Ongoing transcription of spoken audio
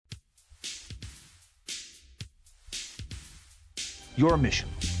Your mission,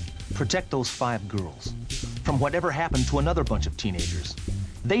 protect those 5 girls from whatever happened to another bunch of teenagers.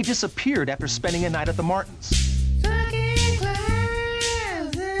 They disappeared after spending a night at the Martins.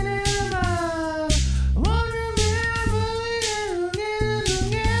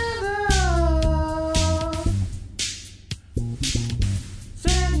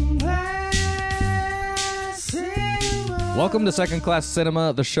 Welcome to Second Class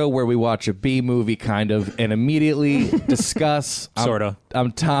Cinema, the show where we watch a B movie, kind of, and immediately discuss. Sorta.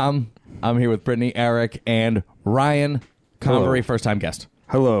 I'm Tom. I'm here with Brittany, Eric, and Ryan Convery, first-time guest.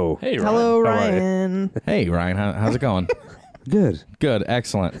 Hello. Hey, Ryan. Hello, Ryan. Hey, Ryan. How's it going? Good. Good.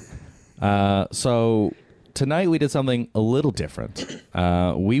 Excellent. So tonight we did something a little different.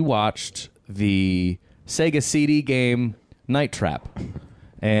 We watched the Sega CD game Night Trap,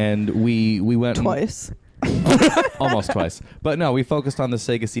 and we went Twice. almost twice. But no, we focused on the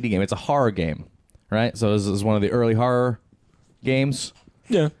Sega CD game. It's a horror game, right? So this is one of the early horror games.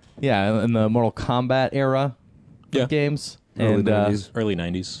 Yeah. Yeah, in the Mortal Kombat era Yeah. of games. Early And 90s. Early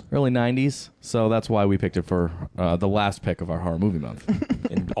 90s. early 90s. So that's why we picked it for the last pick of our horror movie month.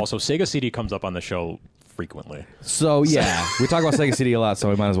 And also, Sega CD comes up on the show frequently. So yeah, we talk about Sega CD a lot, so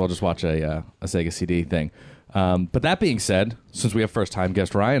we might as well just watch a Sega CD thing. But that being said, since we have first-time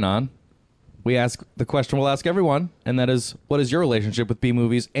guest Ryan on, we ask the question we'll ask everyone, and that is, what is your relationship with B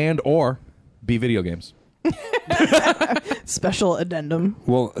movies and or B video games? Special addendum.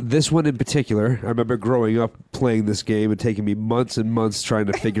 Well, this one in particular, I remember growing up playing this game and taking me months and months trying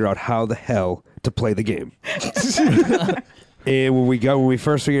to figure out how the hell to play the game. And when we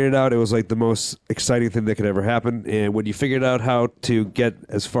first figured it out, it was like the most exciting thing that could ever happen. And when you figured out how to get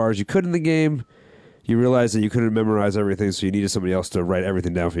as far as you could in the game, you realized that you couldn't memorize everything, so you needed somebody else to write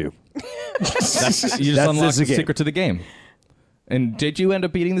everything down for you. You just That's unlocked the game. secret to the game. And did you end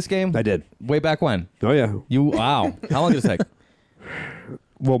up beating this game? I did. Way back when? Oh, yeah. Wow. How long did it take?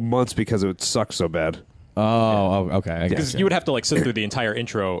 Well, months because it sucked so bad. Oh, okay. I Because guess. you would have to like sit through the entire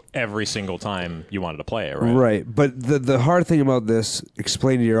intro every single time you wanted to play it, right? Right. But the hard thing about this,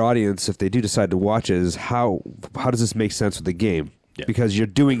 explain to your audience, if they do decide to watch it, is how does this make sense with the game? Yeah. Because you're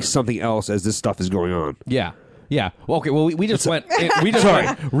doing something else as this stuff is going on. Yeah. Yeah. Well, okay. Well, we just went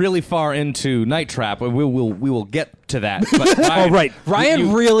really far into Night Trap, and we will get to that. But Ryan, right.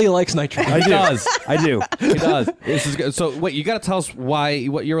 Ryan really likes Night Trap. He does. I do. He does. This is good. So wait, you got to tell us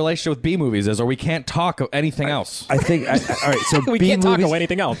what your relationship with B movies is, or we can't talk of anything else. I think. all right. So We B can't talk movies, about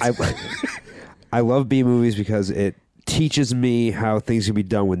anything else. I love B movies because it teaches me how things can be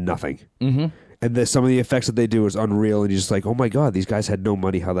done with nothing. Mm-hmm. And some of the effects that they do is unreal, and you're just like, oh my god, these guys had no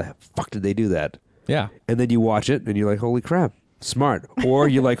money. How the fuck did they do that? Yeah. And then you watch it, and you're like, holy crap, smart. Or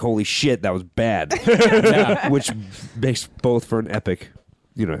you're like, holy shit, that was bad. Yeah. Which makes both for an epic,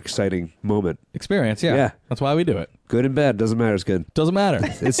 exciting moment. Experience. Yeah. Yeah. That's why we do it. Good and bad, doesn't matter, it's good. Doesn't matter.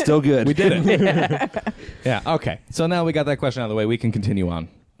 It's still good. We did it. Yeah. Okay. So now we got that question out of the way. We can continue on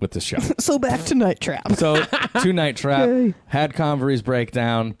with this show. So back to Night Trap. So to Night Trap, Yay. had Convery's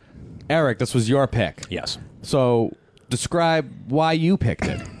breakdown. Eric, this was your pick. Yes. So describe why you picked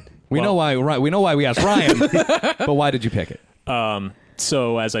it. We know why we asked Ryan, but why did you pick it?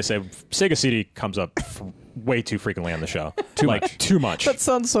 So as I said, Sega CD comes up way too frequently on the show. Too much. That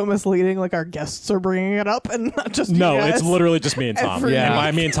sounds so misleading, like our guests are bringing it up and not just No, you guys. it's literally just me and Tom. Every And week.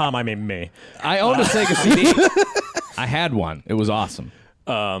 by me and Tom, I mean me. I owned a Sega CD. I had one. It was awesome.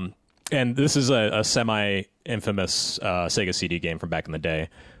 And this is a semi-infamous Sega CD game from back in the day.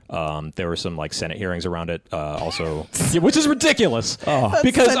 There were some Senate hearings around it, also, which is ridiculous.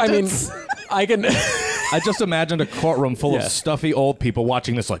 Because I can. I just imagined a courtroom full Yeah. of stuffy old people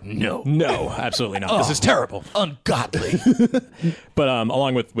watching this like, no, No, absolutely not. This is terrible. ungodly. But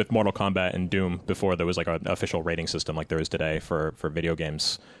along with Mortal Kombat and Doom, before there was an official rating system like there is today for video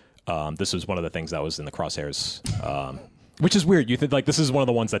games, this was one of the things that was in the crosshairs. Which is weird. You think this is one of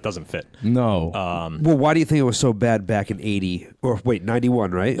the ones that doesn't fit. No. Well, why do you think it was so bad back in 80? Or wait,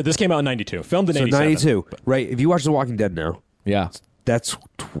 91, right? This came out in 92, filmed in So 87. 92, right? If you watch The Walking Dead now, Yeah. that's,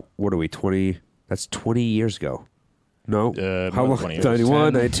 what are we, 20? That's 20 years ago. No? How more long? than 20 years.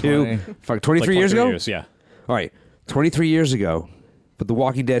 91, 10, 92. 20. Fuck, 23 years ago? Yeah. All right, 23 years ago. But The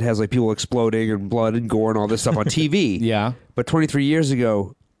Walking Dead has people exploding and blood and gore and all this stuff on TV. Yeah. But 23 years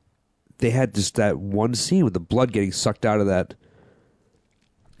ago, they had just that one scene with the blood getting sucked out of the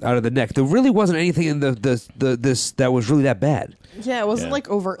neck. There really wasn't anything in this that was really that bad. Yeah, it wasn't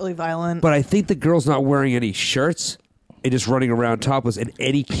Yeah. overtly violent. But I think the girl's not wearing any shirts and just running around topless, and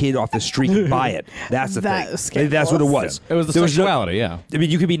any kid off the street can buy it. That's the That thing. is I think that's what it was. It was the There no- sexuality, yeah. I mean,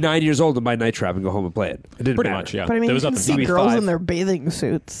 you could be 9 years old and buy Night Trap and go home and play it. It didn't Pretty matter. much, yeah. But I mean, there you was can nothing. see girls CB5. in their bathing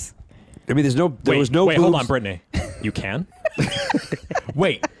suits. I mean, there was no Wait, boobs. hold on, Brittany. You can?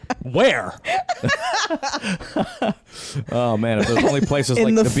 Wait, where? Oh man, if there's only places In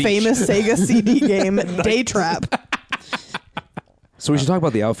like the the beach. famous Sega CD game Day Trap. So we should talk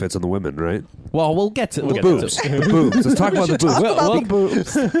about the outfits on the women, right? Well, we'll get to get Boobs. The boobs. Let's talk about the boobs. About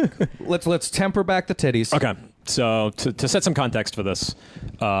the boobs. Let's temper back the titties. Okay, so to set some context for this,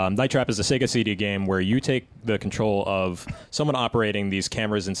 Night Trap is a Sega CD game where you take the control of someone operating these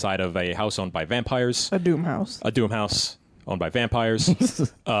cameras inside of a house owned by vampires. A Doom house. A Doom house owned by vampires.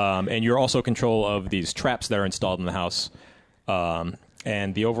 And you're also control of these traps that are installed in the house.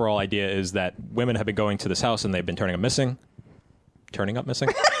 And the overall idea is that women have been going to this house and they've been turning up missing. They've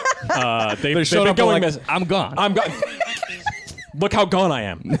showed been up going like, missing. I'm gone. I'm gone. Look how gone I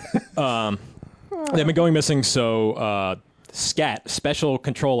am. They've been going missing, so SCAT, Special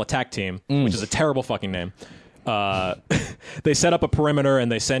Control Attack Team, which is a terrible fucking name, they set up a perimeter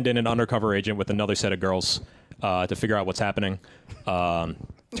and they send in an undercover agent with another set of girls to figure out what's happening.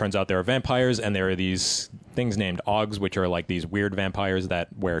 Turns out there are vampires, and there are these things named Augs, which are like these weird vampires that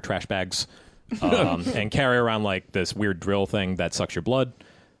wear trash bags and carry around like this weird drill thing that sucks your blood.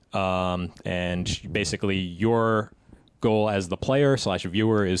 And basically your goal as the player /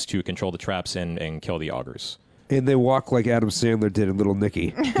 viewer is to control the traps and kill the augurs. And they walk like Adam Sandler did in Little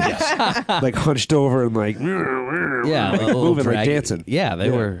Nicky. Yes. Like hunched over and like, Yeah, like a little moving, like draggy. dancing. Yeah, they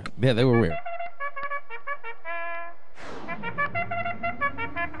were weird.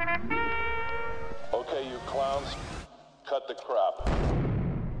 Okay, you clowns, cut the crap.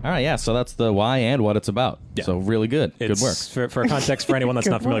 All right, yeah, so that's the why and what it's about. Yeah. So really good. Good work. For context, for anyone that's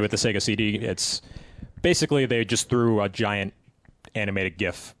not familiar with the Sega CD, it's basically they just threw a giant animated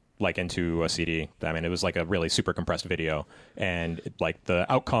GIF like into a CD. I mean, it was like a really super compressed video, and like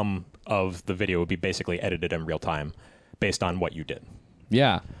the outcome of the video would be basically edited in real time based on what you did.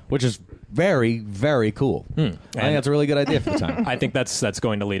 Yeah, which is very, very cool. I think that's a really good idea for the time. I think that's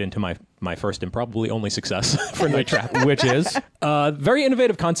going to lead into my first and probably only success for Night Trap. Which is? Very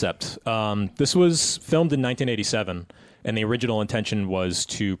innovative concept. This was filmed in 1987, and the original intention was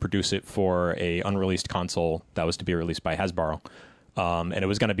to produce it for a unreleased console that was to be released by Hasbro. And it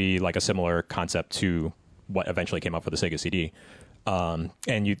was going to be like a similar concept to what eventually came out for the Sega CD.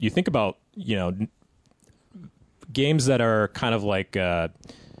 And you think about, games that are kind of like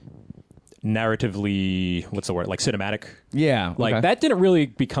narratively, what's the word, like cinematic. Yeah. Like okay. that didn't really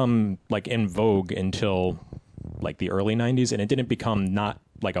become like in vogue until like the early 90s, and it didn't become not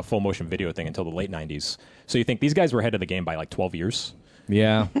like a full motion video thing until the late 90s. So you think these guys were ahead of the game by like 12 years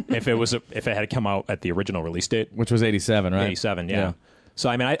Yeah. if it had come out at the original release date. Which was 87, right? 87, yeah. So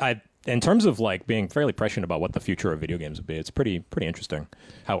I mean, I in terms of like being fairly prescient about what the future of video games would be, it's pretty interesting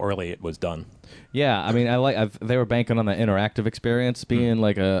how early it was done. Yeah, I mean, they were banking on the interactive experience being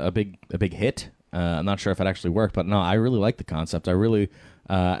like a big hit. I'm not sure if it actually worked, but no, I really like the concept. I really,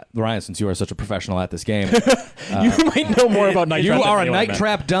 Ryan, since you are such a professional at this game, You might know more about Night you Trap than are a anyone, Night man.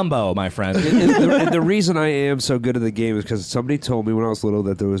 Trap Dumbo, my friend. And the reason I am so good at the game is because somebody told me when I was little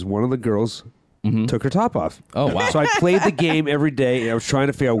that there was one of the girls took her top off. Oh, wow. So I played the game every day, and I was trying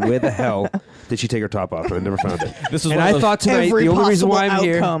to figure out where the hell did she take her top off, and I never found it. This is and one of I those- thought tonight Every the only reason why I'm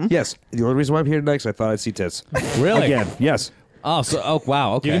possible outcome. here, yes, the only reason why I'm here tonight is I thought I'd see tits. Really? Again, yes, Oh,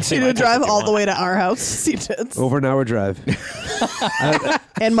 wow, okay. You can see You my to drive tits if you all the want. way to our house to see tits. over an hour drive.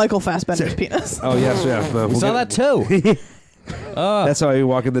 And Michael Fassbender's penis. Oh yes, yeah. No, we we'll saw get- that too. That's how you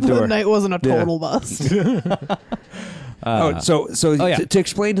walk in the The door. night wasn't a Yeah. total bust. So yeah. to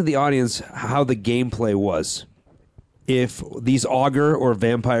explain to the audience how the gameplay was, if these augur or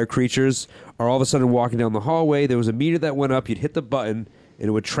vampire creatures are all of a sudden walking down the hallway, there was a meter that went up, you'd hit the button, and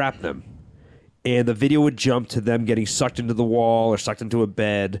it would trap them. And the video would jump to them getting sucked into the wall or sucked into a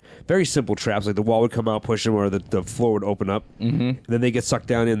bed. Very simple traps, like the wall would come out, push them, or the floor would open up. Mm-hmm. And then they get sucked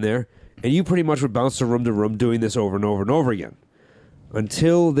down in there. And you pretty much would bounce from room to room doing this over and over and over again.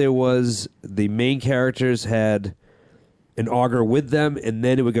 Until there was the main characters had an augur with them, and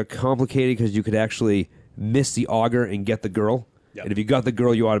then it would get complicated because you could actually miss the augur and get the girl. Yep. And if you got the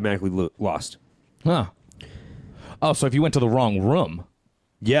girl, you automatically lost. Huh. Oh, so if you went to the wrong room.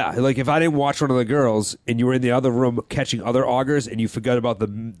 Yeah, like if I didn't watch one of the girls and you were in the other room catching other augurs and you forgot about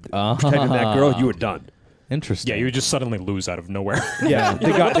protecting that girl, you were done. Interesting. Yeah, you would just suddenly lose out of nowhere. Yeah,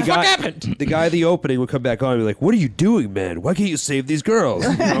 What the fuck happened? The guy at the opening would come back on and be like, "What are you doing, man? Why can't you save these girls?"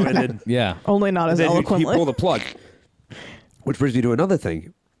 You know, and then, Yeah. Only not as then he'd eloquently. pull the plug. Which brings me to another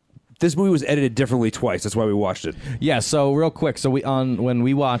thing. This movie was edited differently twice. That's why we watched it. Yeah, so real quick, so when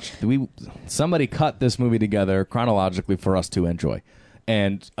we watched, somebody cut this movie together chronologically for us to enjoy.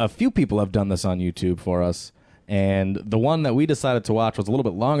 And a few people have done this on YouTube for us. And the one that we decided to watch was a little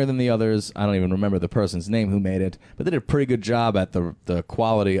bit longer than the others. I don't even remember the person's name who made it, but they did a pretty good job at the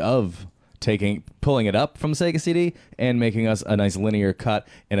quality of pulling it up from Sega CD and making us a nice linear cut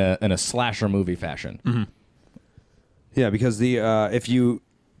in a slasher movie fashion. Mm-hmm. Yeah, because the if you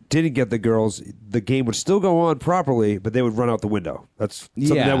didn't get the girls, the game would still go on properly, but they would run out the window. That's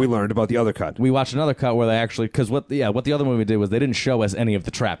something Yeah. that we learned about the other cut. We watched another cut where they actually, because what the other movie did was they didn't show us any of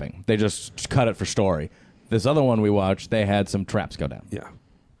the trapping. They just cut it for story. This other one we watched, they had some traps go down. Yeah.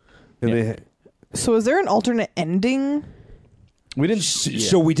 And Yeah. So is there an alternate ending? We didn't.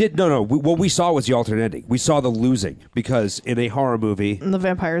 So we did no. What we saw was the alternate ending. We saw the losing because in a horror movie, And the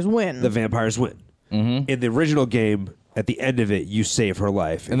vampires win. the vampires win. Mm-hmm. In the original game, at the end of it, you save her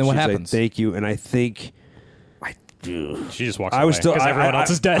life, And then what she's like, happens? Thank you. And I think She just walks I away was still because everyone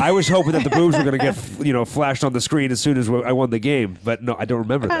else is dead. I was hoping that the boobs were going to get flashed on the screen as soon as I won the game, but no, I don't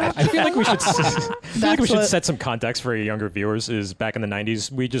remember that. I feel like we should. I feel like we should what- set some context for younger viewers. Is back in the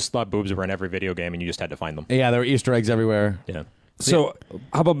 '90s, we just thought boobs were in every video game, and you just had to find them. Yeah, there were Easter eggs everywhere. Yeah. So,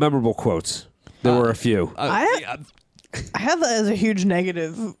 how about memorable quotes? There were a few. I had that as a huge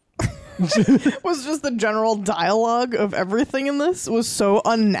negative. Was just the general dialogue of everything in this was so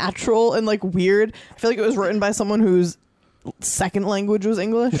unnatural and like weird. I feel like it was written by someone whose second language was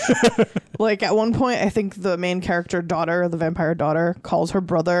English. Like at one point, I think the main character daughter, the vampire daughter, calls her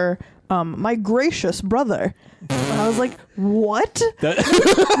brother my gracious brother. And I was like, what?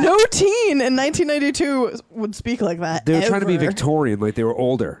 No teen in 1992 would speak like that. They were trying to be ever. Victorian, like they were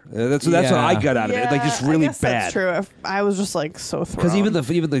older. That's what Yeah. I got out of it. Like just really I guess bad. That's true. I was just like so thrown. Because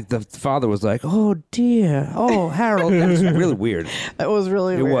even the father was like, "Oh dear, oh Harold," that was really weird. That was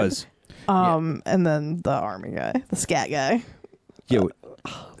really It weird. was. And then the army guy, the scat guy, Yeah,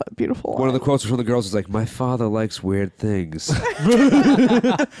 that beautiful. one of the quotes from the girls was like, "My father likes weird things."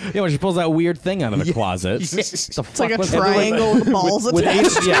 Yeah, when she pulls that weird thing out of the closet. It's like a triangle with balls With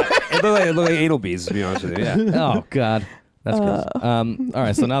attached. anal, yeah, it looked like anal bees. To be honest with you, yeah. Oh God, that's gross. All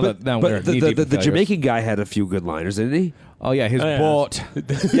right, so now we're But knee deep the in failures. Jamaican guy had a few good liners, didn't he? Oh yeah, his Oh, yeah. boat,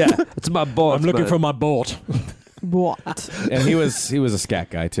 Yeah, it's my boss. I'm looking man. for my bolt. What? and he was a scat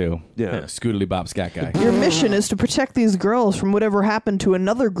guy too. Yeah. Scootily Bop scat guy. Your mission is to protect these girls from whatever happened to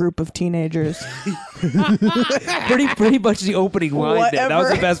another group of teenagers. pretty much the opening line. There. That was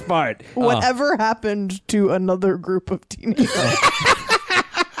the Whatever. best part. Whatever happened to another group of teenagers.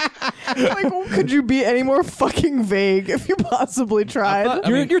 Like, could you be any more fucking vague if you possibly tried?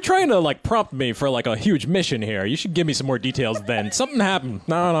 You're trying to like prompt me for like a huge mission here. You should give me some more details. Then something happened.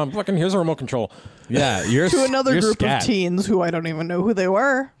 No, fucking here's a remote control. Yeah, you're To another you're group scat. of teens who I don't even know who they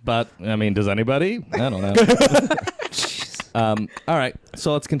were. But I mean, does anybody? I don't know. All right,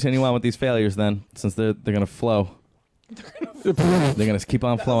 so let's continue on with these failures then, since they're gonna flow. They're gonna keep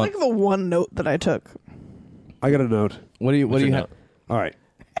on flowing. Like the one note that I took. I got a note. What do you your have? note? All right,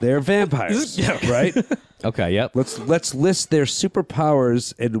 they're vampires, Yeah. right? Okay, yep. Let's list their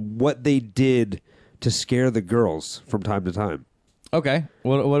superpowers and what they did to scare the girls from time to time. Okay,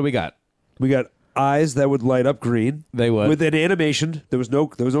 what do we got? We got eyes that would light up green. They would. with an animation. There was no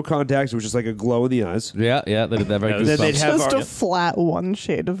contact. It was just like a glow in the eyes. Yeah, they did that very Yeah, good. then they'd have Just our- a flat one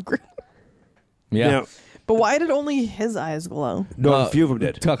shade of green. Yeah, Now, But why did only his eyes glow? no, a few of them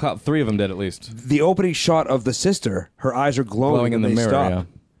did. Three of them did at least. The opening shot of the sister, her eyes are glowing, Glowing in and the they mirror. stop.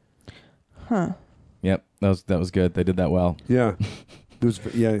 Huh. Yep, that was good. They did that well. Yeah,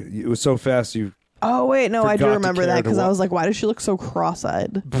 it was so fast. You Oh, wait, no, I do Forgot to remember care that to because I walk. was like, why does she look so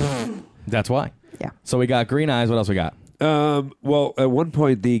cross-eyed? That's why. Yeah. So we got green eyes. What else we got? well, at one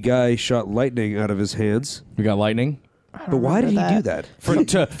point the guy shot lightning out of his hands. We got lightning. But why did he remember do that.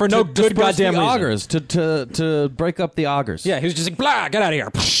 that? For no good disperse goddamn the reason. augers to break up the augers. Yeah, he was just like, blah, get out of here.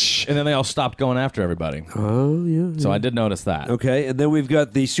 and then they all stopped going after everybody. Oh yeah. So I did notice that. Okay, and then we've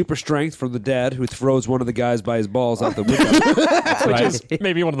got the super strength from the dad who throws one of the guys by his balls out the window. Right?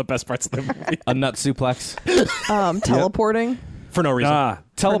 Maybe one of the best parts of the movie. A nut suplex, Teleporting? For no reason. Ah,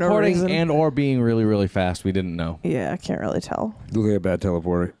 teleporting, reason. and or being really really fast. We didn't know. Yeah, I can't really tell. look like a bad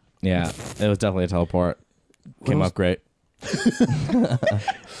teleporter. Yeah, it was definitely a teleport. Came out great.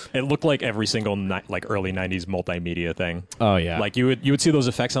 It looked like every single like early '90s multimedia thing. Oh yeah, Like you would see those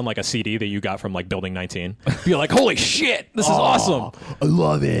effects on like a CD that you got from like Building 19. Be like, holy shit, this is awesome. I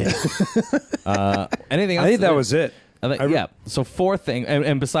love it. Anything else? I think that was it. I think, yeah. So four things,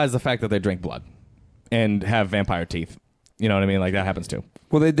 and besides the fact that they drink blood and have vampire teeth, you know what I mean? Like that happens too.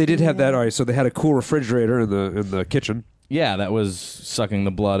 Well, they did have that. All right, so they had a cool refrigerator in the kitchen. Yeah, that was sucking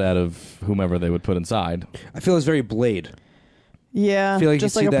the blood out of whomever they would put inside. I feel it's very Blade. Yeah, Feel like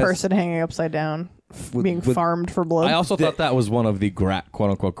just you like see a that- person hanging upside down, being with- farmed for blood. I also thought that was one of the quote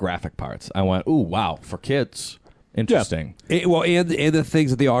unquote graphic parts. I went, ooh, wow, for kids. Interesting. And the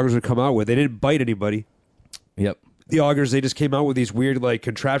things that the augurs would come out with, they didn't bite anybody. Yep. The augurs, they just came out with these weird like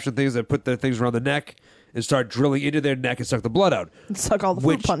contraption things that put their things around the neck and start drilling into their neck and suck the blood out. Suck all the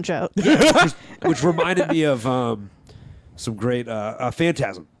fruit punch out. which reminded me of some great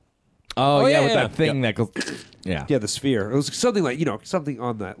Phantasm. Oh, yeah, with yeah. that thing that goes. Yeah. Yeah, the sphere. It was something like something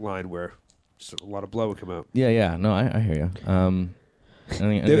on that line where just a lot of blood would come out. Yeah. No, I hear you. I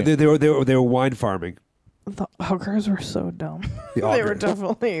think- They were wine farming. The augurs were so dumb. The They were augurs.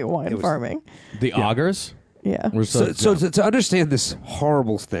 definitely wine farming. the augers Yeah. were So to understand this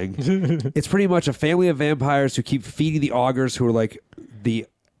horrible thing, it's pretty much a family of vampires who keep feeding the augurs, who are like the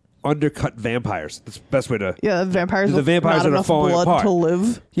undercut vampires. That's the best way to. Yeah, vampires The with vampires not that are enough falling blood apart. to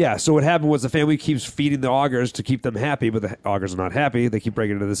live. Yeah. So what happened was the family keeps feeding the augurs to keep them happy, but the augurs are not happy. They keep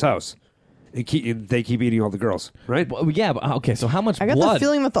breaking into this house, and they keep eating all the girls. Right? Well, yeah, but okay, so how much I got blood? the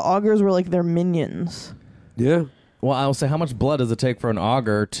feeling that the augurs were like their minions. Yeah. Well, I will say, how much blood does it take for an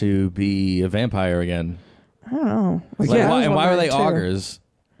augur to be a vampire again? I don't know. Like, Yeah. why, I was and why were they wondering, too. augurs?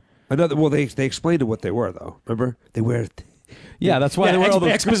 Well, they explained what they were though. Remember, they wear. Yeah, that's why they wear all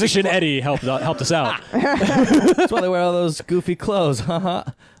those. Exposition Eddie helped us out. That's why they wear all those goofy clothes. Haha.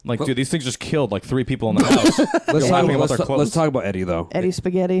 I'm like, dude, these things just killed like 3 people in the house. Let's laughing about their clothes. let's talk about Eddie though. Eddie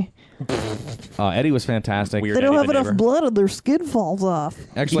Spaghetti. Eddie was fantastic. Weird They don't Eddie have the enough neighbor. blood and their skin falls off.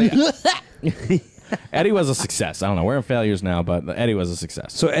 Actually, Eddie was a success. I don't know. We're in failures now, but Eddie was a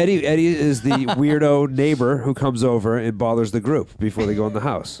success. So Eddie is the weirdo neighbor who comes over and bothers the group before they go in the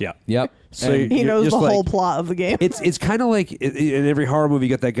house. Yeah. Yep. So And- He you're knows just the like- whole plot of the game. It's kind of like in every horror movie, you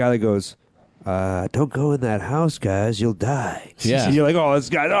get that guy that goes, "Don't go in that house, guys. You'll die." Yeah. And you're like, "Oh, this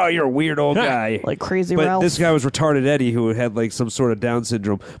guy. Oh, you're a weird old guy." Like Crazy but Ralph. this guy was retarded Eddie, who had like some sort of Down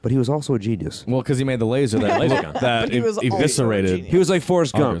syndrome, but he was also a genius. well, because he made the laser that Laser gun. that But he was also a eviscerated genius. He was like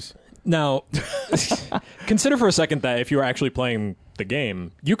Forrest Gump. augurs. Now, consider for a second that if you were actually playing the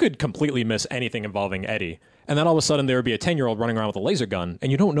game, you could completely miss anything involving Eddie, and then all of a sudden there would be a 10-year-old running around with a laser gun,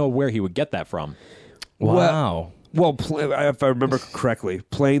 and you don't know where he would get that from. Wow. Well, if I remember correctly,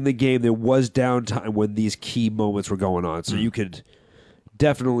 playing the game, there was downtime when these key moments were going on, so you could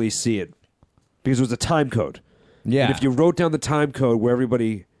definitely see it because it was a time code. Yeah. And if you wrote down the time code where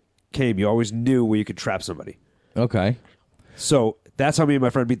everybody came, you always knew where you could trap somebody. Okay. So that's how me and my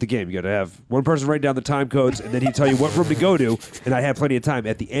friend beat the game. You got to have one person write down the time codes, and then he'd tell you what room to go to. And I had plenty of time.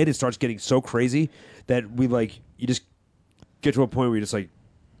 At the end, it starts getting so crazy that you just get to a point where you just like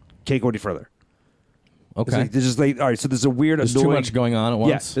can't go any further. It's Okay. like, there's just like, all right, so there's a weird, There's annoying, too much going on at once.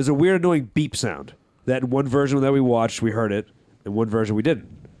 Yes, there's a weird, annoying beep sound. That in one version that we watched, we heard it. In one version, we didn't.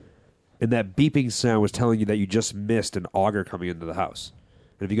 And that beeping sound was telling you that you just missed an augur coming into the house.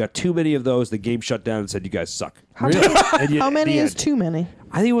 And if you got too many of those, the game shut down and said, "You guys suck." How many, And how many the is end. too many?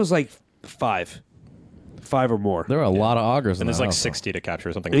 I think it was like 5 or more. There are a lot of augurs in And there's the like house. 60 to capture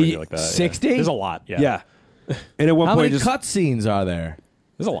or something crazy like that. 60? Yeah. There's a lot. Yeah. Yeah. And at one How point, many just, cutscenes are there?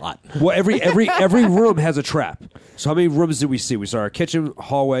 There's a lot. well, every room has a trap. So how many rooms did we see? We saw a kitchen, a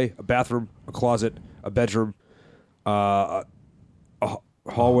hallway, a bathroom, a closet, a bedroom, a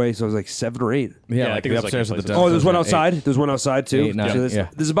hallway. So it was like 7 or 8. Yeah, Yeah, I like think the there's, like, upstairs eight with the places. Oh, there's one downstairs, outside. There's one outside too. 8, 9, So there's, yeah.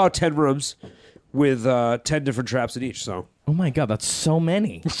 there's about 10 rooms with 10 different traps in each. So Oh my god, that's so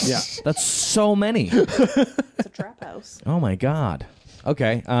many. yeah. That's so many. It's a trap house. Oh my god.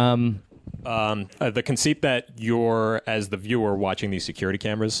 Okay. The conceit that you're, as the viewer watching these security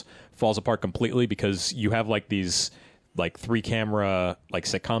cameras, falls apart completely because you have like these like 3-camera like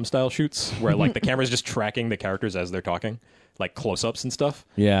sitcom style shoots where like the camera's just tracking the characters as they're talking, like close-ups and stuff.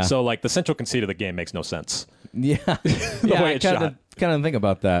 Yeah. So like the central conceit of the game makes no sense. Yeah. Yeah, way I it's kind of shot. didn't think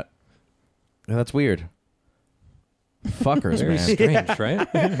about that. Yeah, that's weird. Fuckers, Very man. strange,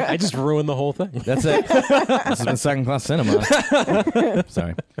 right? I just ruined the whole thing. That's it. This has been second class cinema.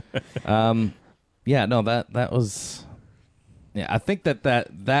 Sorry. Yeah, no, that was. Yeah, I think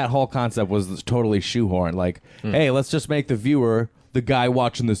that whole concept was totally shoehorned. Like, hey, let's just make the viewer the guy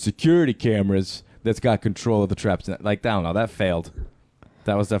watching the security cameras that's got control of the traps. Like, I don't know, that failed.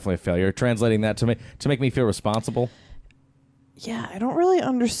 That was definitely a failure. Translating that to make me feel responsible. Yeah, I don't really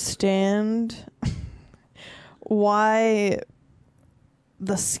understand why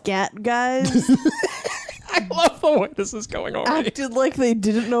the scat guys I love the way this is going already. acted like they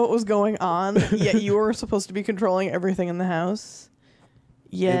didn't know what was going on, yet you were supposed to be controlling everything in the house.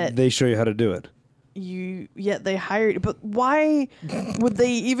 Yet And they show you how to do it. yet they hired, but why would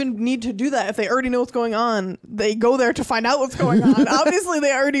they even need to do that if they already know what's going on? They go there to find out what's going on. Obviously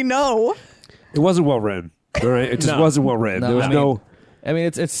they already know. It wasn't well written. All right, it just No. wasn't well written. No, There was I mean- I mean,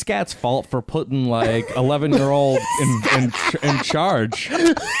 it's Scat's fault for putting like 11-year-old in charge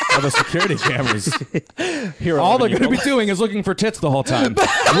of the security cameras. All they're going to be doing is looking for tits the whole time,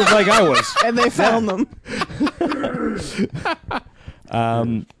 just like I was. And they found them.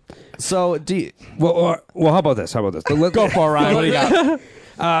 So, do you, Well, how about this? How about this? go for it, Ryan. What do you got?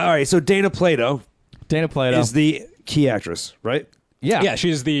 All right. So Dana Plato Dana Plato is the key actress, right? Yeah,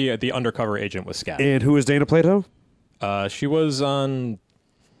 she's the undercover agent with Scat. And who is Dana Plato? She was on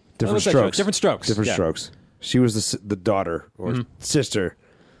Different what's that show? Strokes. Different Strokes. Different Yeah. Strokes. She was the daughter or sister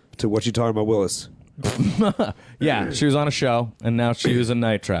to what you talking about, Willis. Yeah, she was on a show, and now she was in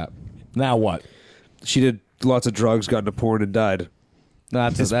Night Trap. Now what? She did lots of drugs, got into porn, and died.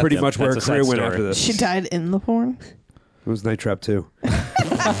 That's Pretty much where her that's a career sad went story. after this. She died in the porn. It was Night Trap too.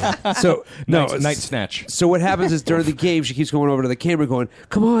 So no, Night Snatch. So what happens is during the game, she keeps going over to the camera, going,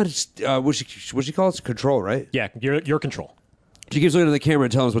 "Come on!" What she call it? Control, right? Yeah, your control. She keeps looking at the camera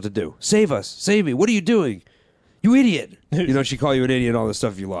and telling us what to do. Save us, save me. What are you doing? You idiot! You know she call you an idiot and all this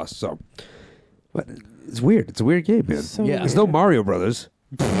stuff if you lost. So, but it's weird. It's a weird game, man. So Yeah. There's no Mario Brothers.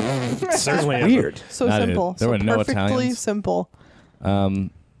 Certainly isn't. Weird. So Not simple. it. There so were no perfectly Italians. simple.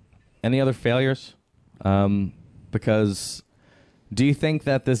 Any other failures? Because do you think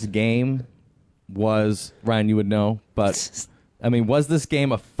that this game was, Ryan, you would know, but I mean, was this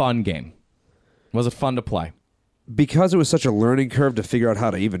game a fun game? Was it fun to play? Because it was such a learning curve to figure out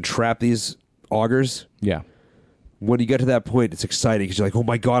how to even trap these augers. Yeah. When you get to that point, it's exciting because you're like, "Oh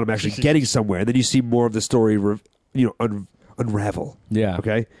my god, I'm actually getting somewhere." And then you see more of the story, unravel. Yeah.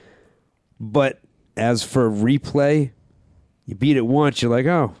 Okay. But as for replay, you beat it once, you're like,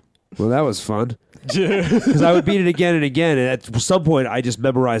 "Oh, well, that was fun." Because I would beat it again and again, and at some point, I just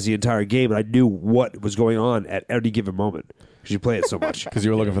memorized the entire game, and I knew what was going on at any given moment because you play it so much. Because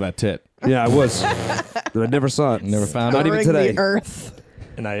you were looking for that tit. Yeah, I was, but I never saw it. Never found Not it. even Covering today. the earth.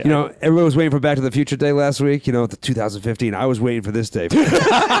 And I, Everyone was waiting for Back to the Future Day last week. The 2015. I was waiting for this day.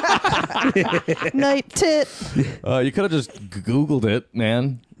 Night tit. You could have just Googled it,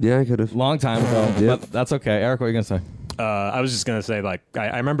 man. Yeah, I could have. Long time ago. Yep. But that's okay. Eric, what are you going to say? I was just gonna say, like,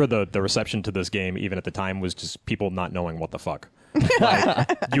 I remember the reception to this game, even at the time, was just people not knowing what the fuck. Like,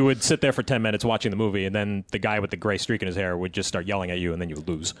 you would sit there for 10 minutes watching the movie, and then the guy with the gray streak in his hair would just start yelling at you, and then you would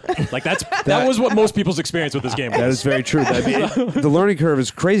lose. Like that was what most people's experience with this game was. That is very true. The learning curve is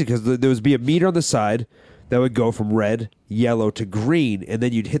crazy because there would be a meter on the side that would go from red, yellow to green, and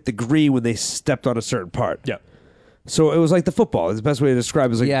then you'd hit the green when they stepped on a certain part. Yeah. So it was like the football. The best way to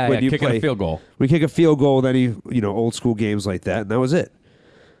describe it is like when you kicking play a field goal. We kick a field goal with any old school games like that, and that was it.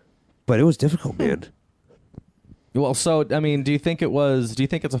 But it was difficult, man. Well, so, I mean, do you think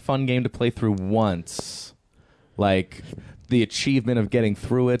it's a fun game to play through once? Like, the achievement of getting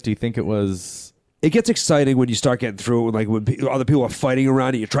through it, do you think it was... It gets exciting when you start getting through it, like when other people are fighting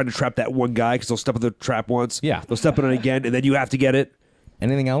around it. You're trying to trap that one guy because they'll step on the trap once. Yeah. They'll step on it again, and then you have to get it.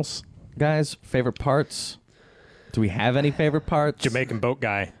 Anything else, guys? Favorite parts? Do we have any favorite parts? Jamaican boat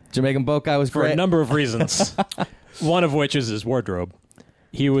guy. Jamaican boat guy was For great. a number of reasons. One of which is his wardrobe.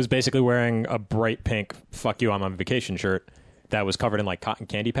 He was basically wearing a bright pink "fuck you, I'm on vacation" shirt that was covered in like cotton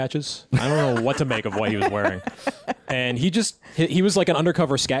candy patches. I don't know what to make of what he was wearing. And he was like an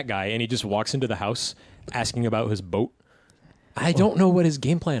undercover scat guy, and he just walks into the house asking about his boat. I don't know what his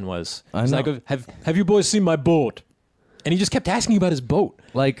game plan was. He's know. like, have you boys seen my boat? And he just kept asking about his boat.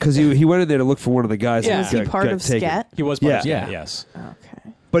 Like, Because he went in there to look for one of the guys. Yeah. that Is Is he got- part got of taken. Scat? He was part of Yeah. Scat, yes.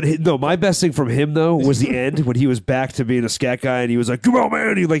 Okay. But no, my best thing from him though was the end when he was back to being a scat guy and he was like, "Come on,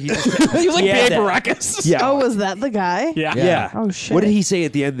 man!" He was like He was like Yeah, B.A. that- Baracus. yeah, Oh, was that the guy? Yeah. yeah. Oh, shit. What did he say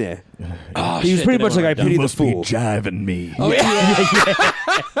at the end there? He was shit, pretty did much like, everyone "I pity the must be fool." jiving me. Oh, yeah.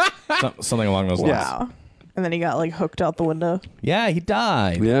 Something along those lines. Wow. And then he got like hooked out the window. Yeah, he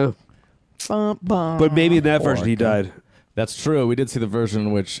died. Yeah, Bum, bum. but maybe in that version he died. That's true. We did see the version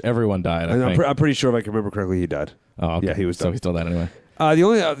in which everyone died, I I'm, think. I'm pretty sure if I can remember correctly, he died. Oh, okay. Yeah, he was So done. he still died anyway.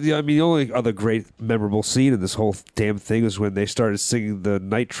 The only other great memorable scene in this whole damn thing was when they started singing the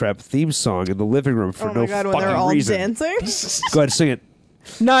Night Trap theme song in the living room for Oh no my god, when fucking they're all reason. dancing. Go ahead, sing it.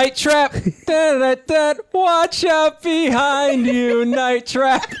 Night Trap. Watch out behind you, Night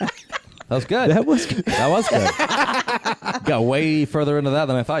Trap. That was good. That was good. That was good. Got way further into that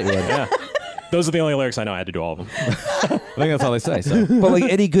than I thought you would. Yeah. Those are the only lyrics I know. I had to do all of them. I think that's all they say. So. But like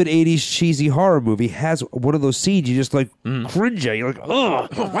any good 80s cheesy horror movie has one of those scenes you just like cringe at. You're like, oh,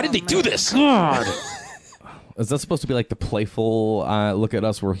 Why did they do this? God. Is that supposed to be like the playful look at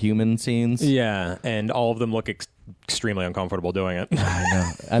us, we're human scenes? Yeah, and all of them look extremely uncomfortable doing it.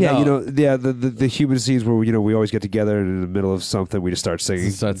 I Yeah, know. the human scenes where we always get together and in the middle of something we just start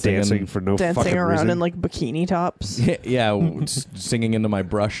singing, Start singing. dancing for no Dancing fucking around reason. in like bikini tops. Singing into my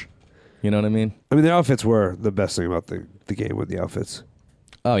brush. You know what I mean? I mean, the outfits were the best thing about the game with the outfits.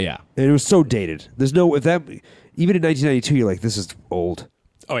 Oh yeah. And it was so dated. There's no even in 1992, you're like, this is old.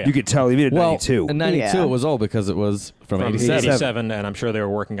 Oh yeah, You could tell even in Well, 92. in 92 Yeah. it was old because it was from 87. 87, and I'm sure they were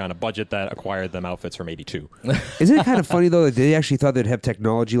working on a budget that acquired them outfits from 82. Isn't it kind of funny though that they actually thought they'd have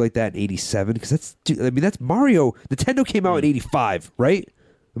technology like that in '87? Because that's Mario. Nintendo came out in '85, right?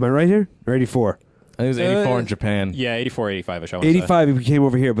 Am I right here? Or '84? I think it was 84 in Japan. Yeah, 84, 85ish. I want to say. '85 it came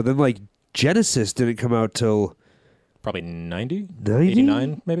over here, but then like Genesis didn't come out till Probably 90, 90?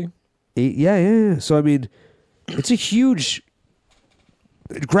 89, maybe. yeah. So I mean, it's a huge.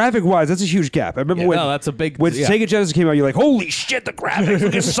 Graphic wise, that's a huge gap. I remember when No, that's a big. when yeah. Sega Genesis came out, you're like, holy shit, the graphics!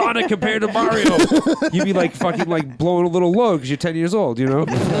 Look at Sonic compared to Mario. You'd be like fucking like blowing a little load because you're 10 years old, you know.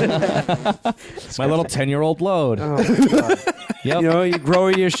 My little 10-year-old load. Yep. You know, you're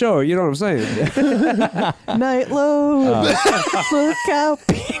growing your show. You know what I'm saying? Night load. Look out.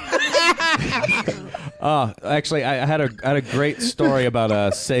 Actually, I had a great story about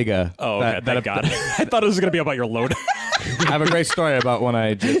Sega. Oh, okay, thank God. I thought it was going to be about your load. I have a great story about when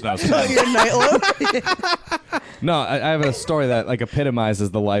I just. No, Your night load. no, I have a story that like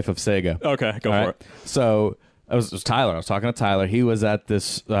epitomizes the life of Sega. Okay, go All for right? it. So it was Tyler. I was talking to Tyler. He was at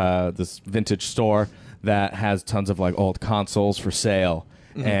this this vintage store that has tons of like old consoles for sale.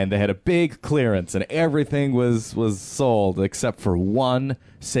 And they had a big clearance, and everything was sold except for one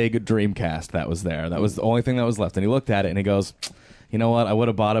Sega Dreamcast that was there. That was the only thing that was left. And he looked at it and he goes, "You know what? I would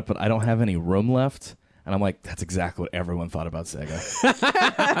have bought it, but I don't have any room left." And I'm like, "That's exactly what everyone thought about Sega."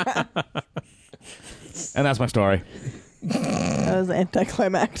 And that's my story. That was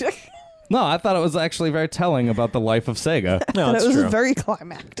anticlimactic. No, I thought it was actually very telling about the life of Sega. No, And that's it was true. very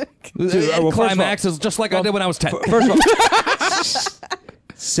climactic. well, first of all- Climax is just like I did when I was 10. First of all,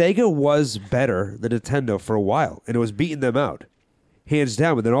 Sega was better than Nintendo for a while, and it was beating them out, hands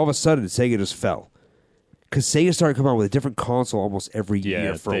down. But then all of a sudden, Sega just fell. Because Sega started coming out with a different console almost every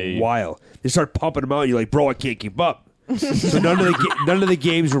year for a while. They started pumping them out, and you're like, bro, I can't keep up. So none of the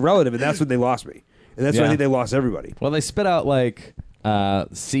games were relative, and that's when they lost me. And that's when I Yeah. think they lost everybody. Well, they spit out like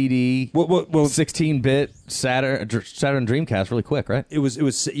CD, Well, 16-bit Saturn Dreamcast really quick, right? it was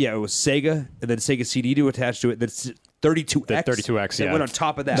Sega, and then Sega CD to attach to it. Then 32X. The 32X, That yeah. went on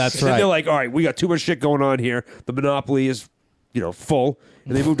top of that. That's And then right. they're like, all right, we got too much shit going on here. The monopoly is, full.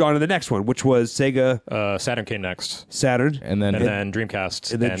 And they moved on to the next one, which was Sega Saturn came next, Saturn. And then, and then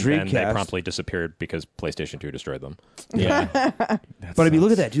Dreamcast, and then they Dreamcast. promptly disappeared because PlayStation 2 destroyed them. yeah. But I mean,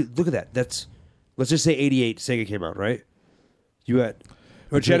 look at that, dude. Look at that. That's, let's just say 88, Sega came out, right? You had,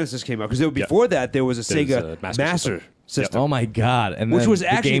 or Genesis came out. Because before that, there was a There's Sega a Master System. Oh my God! And Which then was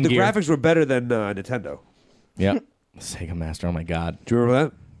actually, Game the Gear. graphics were better than Nintendo. Yep. Sega Master. Oh my God. Do you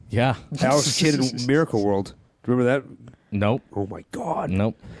remember Yeah. that? Alex Kidd in Miracle World. Do you remember that? Nope. Oh my God.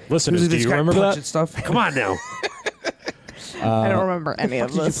 Nope. Listeners, do This you guy remember punching that? stuff? Come on now. I don't remember any of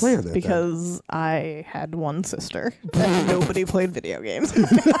did you this play on that, because I had one sister and nobody played video games.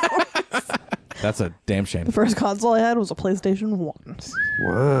 That's a damn shame. The first console I had was a PlayStation 1.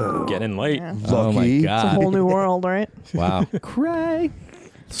 Wow. Getting late. Yeah. Oh my Lucky. It's a God. whole new world, right? Wow. Cray.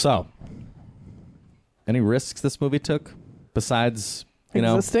 So, any risks this movie took besides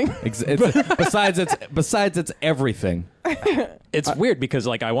Existing? besides it's everything. It's weird because,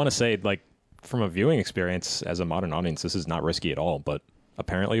 like, I want to say, like, from a viewing experience as a modern audience, this is not risky at all. But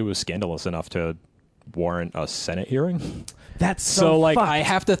apparently, it was scandalous enough to warrant a Senate hearing. That's So, like, fucked. I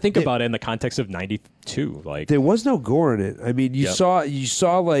have to think about it in the context of '92. Like, There was no gore in it. I mean, you Yep.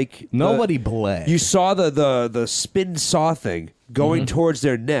 saw like Nobody bled. You saw the spin saw thing going towards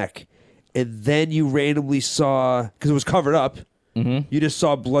their neck, and then you randomly saw, because it was covered up. You just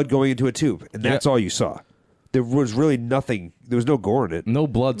saw blood going into a tube, and that's all you saw. There was really nothing. There was no gore in it. No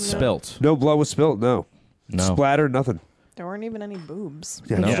blood spilt. No blood was spilled. No, No. splatter. Nothing. There weren't even any boobs.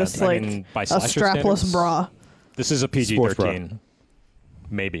 Yeah, It was no. just I like mean, by a slasher strapless standards. bra. this is a Sports bra. PG-13,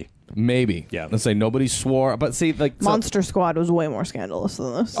 maybe. Maybe. Yeah. Let's say nobody swore, but see, like so- Monster Squad was way more scandalous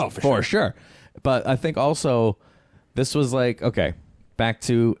than this. Oh, for sure. But I think also this was like, okay, back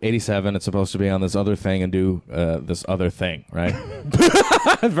to 87. It's supposed to be on this other thing and do this other thing, right?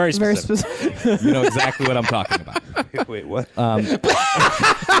 very Very specific. specific. You know exactly what I'm talking about. Wait, what?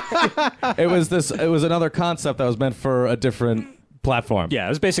 It was another concept that was meant for a different platform. Yeah, it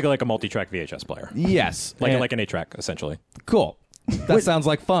was basically like a multi-track VHS player, Yes. like And- like an 8-track essentially. cool. That sounds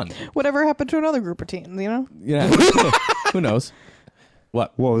like fun. Whatever happened to another group of teens, you know? Yeah. Who knows?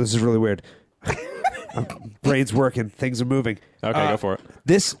 What? Whoa, this is really weird. Brain's working. Things are moving. Okay, go for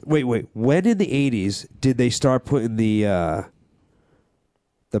it. Wait. When in the 80s did they start putting the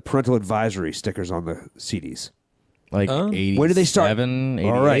parental advisory stickers on the CDs? Like 87, When did they start? 88?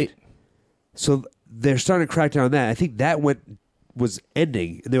 All right. So they're starting to crack down on that. I think that was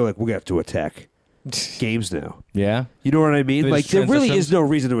ending, and they were like, we're going to have to attack games now. Yeah. You know what I mean? They Like, just there really transitioned? is no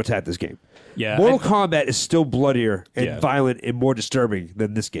reason to attack this game. Yeah, Mortal Kombat is still bloodier and Yeah. violent and more disturbing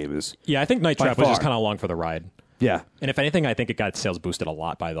than this game is. Yeah, I think Night By Trap was just far. kind of along for the ride. Yeah. And if anything, I think it got sales boosted a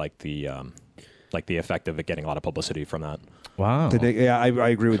lot by like the effect of it getting a lot of publicity from that. Wow. I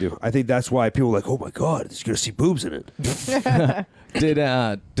agree with you. I think that's why people are like, oh my God, you're going to see boobs in it. Did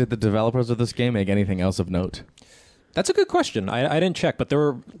the developers of this game make anything else of note? That's a good question. I didn't check, but there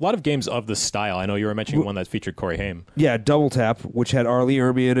were a lot of games of this style. I know you were mentioning one that featured Corey Haim. Yeah, Double Tap, which had Arlie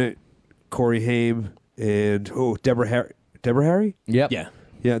Ermy in it, Corey Haim, and Deborah Harry? Yep. Yeah.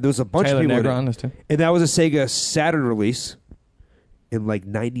 Yeah, there was a bunch Taylor of people in Negron it. on this too. And that was a Sega Saturn release in like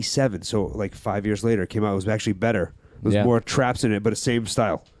 97. So like 5 years later, it came out. It was actually better. There was more traps in it, but the same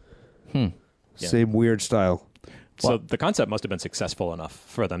style. Same weird style. So the concept must have been successful enough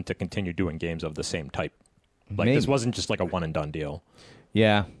for them to continue doing games of the same type. Like Maybe. this wasn't just like a one and done deal.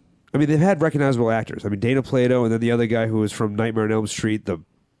 Yeah. I mean, they've had recognizable actors. I mean, Dana Plato, and then the other guy who was from Nightmare on Elm Street, the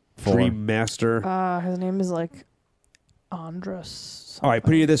Dream Master. His name is like Andres. All right,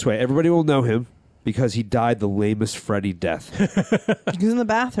 put it this way. Everybody will know him because he died the lamest Freddy death. He's in the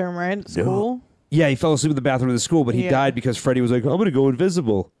bathroom, right? At school? Yeah, he fell asleep in the bathroom in the school, but he Yeah. died because Freddy was like, I'm going to go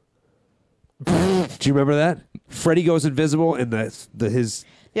invisible. Do you remember that? Freddy goes invisible, and his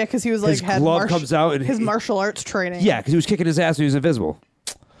Yeah, because he was like His glove comes out and his he- martial arts training. yeah, because he was kicking his ass when he was invisible.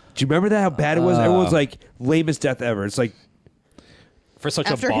 Do you remember that? How bad it was? Everyone's like, lamest death ever. It's like, For such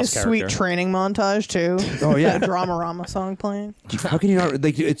After a boss his character. sweet training montage too. Oh, yeah. The Dramarama song playing. how can you not?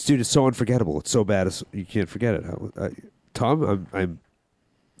 Like, it's so unforgettable. It's so bad, you can't forget it. Tom, I'm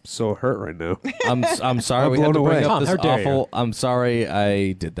so hurt right now. I'm sorry I'm we had blown to bring away. up Tom, this how dare awful. I'm sorry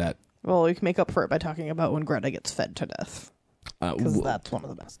I did that. Well, we can make up for it by talking about when Greta gets fed to death. Because that's one of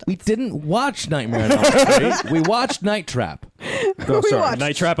the best. We didn't watch Nightmare on Elm Street. We watched Night Trap. Oh, sorry. watched-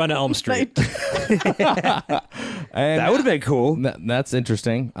 Night Trap on Elm Street. And That would have been cool. that's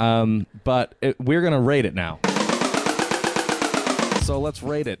interesting. But we're gonna rate it now. So let's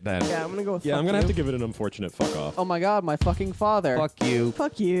rate it then. Yeah, I'm gonna go with. Yeah, fuck I'm gonna have to you. give it an unfortunate fuck off. Oh my God, my fucking father. Fuck you.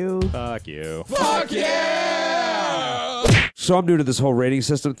 Fuck you. Fuck you. So I'm new to this whole rating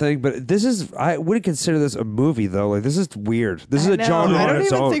system thing, but I wouldn't consider this a movie though. Like, this is weird. This is I a know, genre I on don't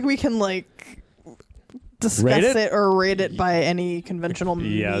its even own. think we can like discuss Rate it? it or rate it by any conventional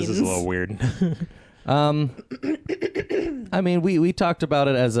means. Yeah, this is a little weird. I mean, we talked about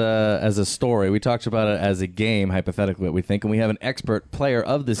it as a story. We talked about it as a game, hypothetically, what we think, and we have an expert player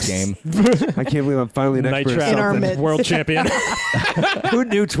of this game. I can't believe I'm finally an Night expert. Trap at In our something. midst. World champion. Who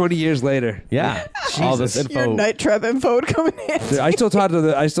knew 20 years later? Yeah, all this Your info. Night Trap info would come in handy. I still talk to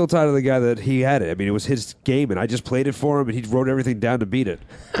the guy that he had it. I mean, it was his game, and I just played it for him, and he wrote everything down to beat it.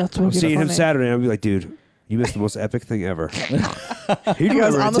 That's I'm seeing him Saturday, and I'll be like, dude, you missed the most epic thing ever. He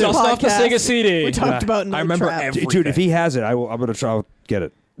Because on the Dust off the podcast, Sega CD. we talked about Night I remember Trap. every- Dude, if he has it, I'm gonna try to get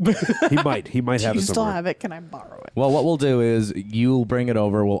it. He might Do have you it still somewhere. have it? Can I borrow it? Well, what we'll do is you'll bring it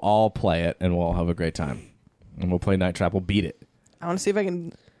over. We'll all play it, and we'll have a great time. And we'll play Night Trap. We'll beat it. I want to see if I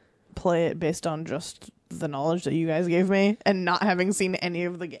can play it based on just the knowledge that you guys gave me and not having seen any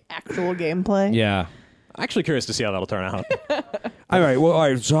of the actual gameplay. Yeah. Actually curious to see how that'll turn out. All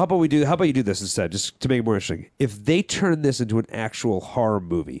right. So how about you do this instead, just to make it more interesting? If they turn this into an actual horror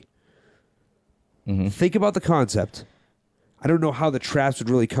movie, think about the concept. I don't know how the traps would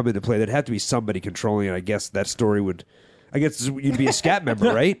really come into play. There'd have to be somebody controlling it. I guess that story would. I guess you'd be a scat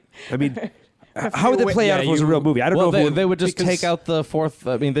member, right? I mean, how would they play out if it was a real movie? I don't know. Well, If they would just because- take out the fourth.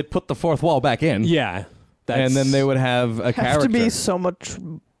 I mean, they'd put the fourth wall back in. Yeah. And then they would have a Have character. to be so much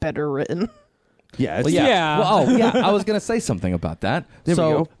better written. Yeah, it's, Well, yeah. Yeah. Well, yeah. I was going to say something about that. There we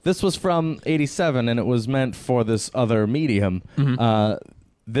so go. this was from '87, and it was meant for this other medium.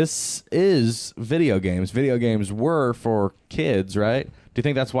 This is video games. Video games were for kids, right? Do you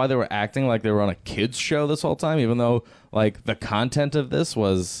think that's why they were acting like they were on a kids show this whole time, even though like the content of this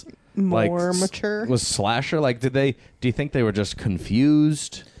was More like, mature. was slasher? Like, do you think they were just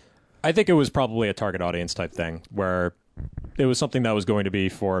confused? I think it was probably a target audience type thing where it was something that was going to be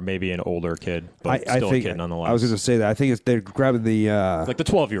for maybe an older kid, but I still think a kid nonetheless. I was going to say that. I think they're grabbing the like the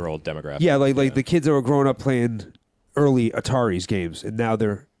 12-year-old demographic. yeah, like the kids that were growing up playing early Atari's games, and now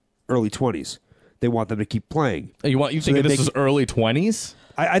they're early 20s. they want them to keep playing. You think they this make- is early 20s?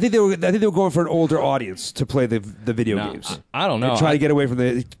 I think they were going for an older audience to play the video No, games. I don't know. And try to get away from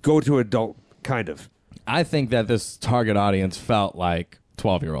the go to adult kind of. I think that this target audience felt like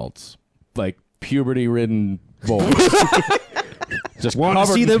 12-year-olds, like puberty-ridden boys. Just Want to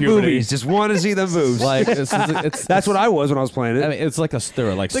covered see in the puberty. movies. Just want to see the moves. Like it's That's what I was when I was playing it. I mean, it's like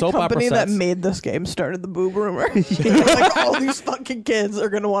they're like The soap opera company that sets. made this game started the boob rumor. Like all these fucking kids are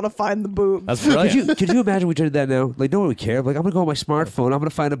gonna want to find the boob. That's brilliant. Could you imagine we did that now? Like, no one would care. Like, I'm going to go on my smartphone. I'm going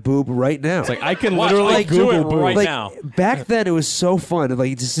to find a boob right now. It's like I can Watch, literally like, do Google it boobs. right like, now. back then, it was so fun.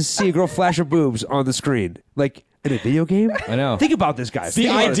 Like, just to see a girl flash her boobs on the screen. Like, in a video game? I know. Think about this, guys. The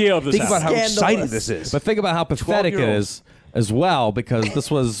Think about idea it. of this Think about how Scandalous. exciting this is. But think about how pathetic it 12-year-olds. is as well, because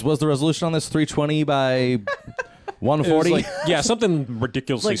this was the resolution on this 320 by It was 140. like, yeah, something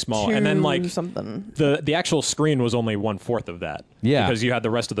ridiculously Like small, and then like something. the actual screen was only 1/4 of that. Yeah. because you had the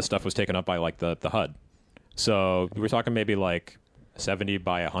rest of the stuff was taken up by like the HUD. So we're talking maybe like 70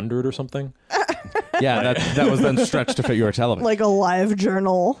 by 100 or something. Yeah, that was then stretched to fit your television. Like a live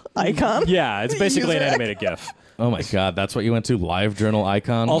journal icon. Yeah, it's basically an User- animated GIF. Oh my god, that's what you went to? Live journal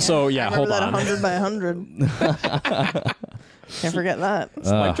icon? Also, yeah, I hold remember on. that 100 by 100. Can't forget that.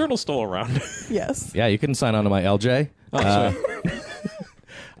 Live Journal's still around. Yes. Yeah, you can sign on to my LJ.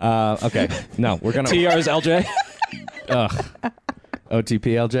 Okay, no, we're gonna TR's LJ.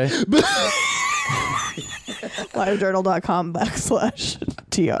 OTP LJ.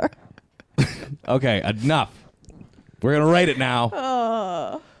 Livejournal.com/TR. Okay, enough. We're gonna rate it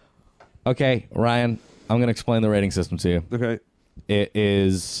now. Okay, Ryan, I'm gonna explain the rating system to you. Okay. It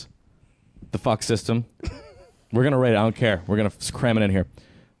is the fuck system. We're gonna rate it. I don't care. We're gonna cram it in here.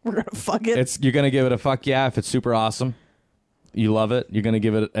 We're gonna fuck it. You're gonna give it a fuck yeah if it's super awesome. You love it. You're gonna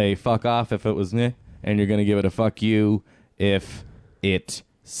give it a fuck off if it was meh, and you're gonna give it a fuck you if it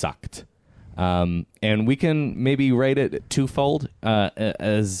sucked. And we can maybe rate it twofold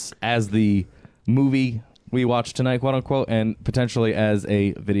as the movie we watched tonight, quote unquote, and potentially as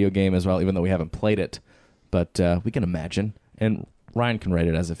a video game as well, even though we haven't played it. But we can imagine, and Ryan can rate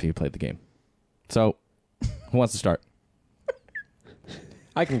it as if he played the game. So, who wants to start?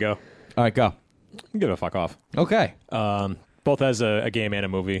 I can go. All right, go. Give it a fuck off. Okay. Both as a game and a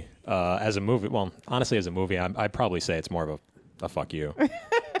movie. As a movie, well, honestly, as a movie, I'd probably say it's more of a fuck you.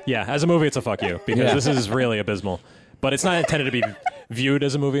 Yeah, as a movie, it's a fuck you because Yeah. this is really abysmal. But it's not intended to be viewed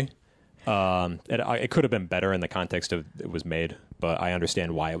as a movie. It could have been better in the context of it was made, but I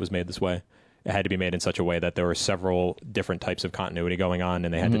understand why it was made this way. It had to be made in such a way that there were several different types of continuity going on,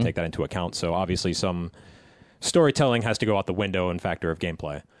 and they had to take that into account. So obviously, some storytelling has to go out the window in factor of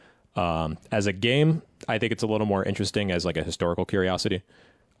gameplay. As a game, I think it's a little more interesting as like a historical curiosity.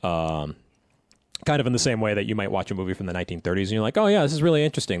 Kind of in the same way that you might watch a movie from the 1930s and you're like, oh yeah, this is really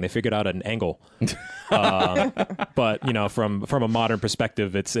interesting. They figured out an angle. But you know, from a modern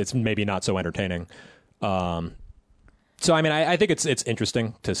perspective, it's maybe not so entertaining. So I mean, I think it's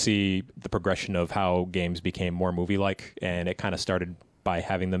interesting to see the progression of how games became more movie-like, and it kind of started by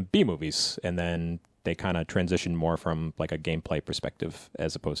having them be movies, and then they kind of transitioned more from like a gameplay perspective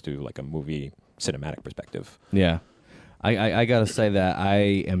as opposed to like a movie cinematic perspective. Yeah. I gotta say that I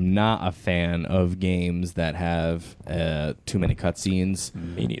am not a fan of games that have too many cutscenes.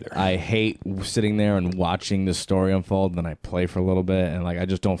 Me neither. I hate sitting there and watching the story unfold, and then I play for a little bit, and like I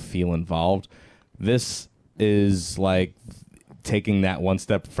just don't feel involved. This is like taking that one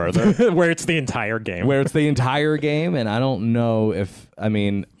step further, Where it's the entire game. where it's the entire game, and I don't know if I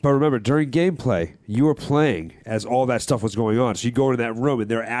mean But remember, during gameplay, you were playing as all that stuff was going on. So you go into that room, and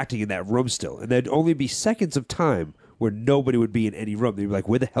they're acting in that room still. And there'd only be seconds of time where nobody would be in any room. They'd be like,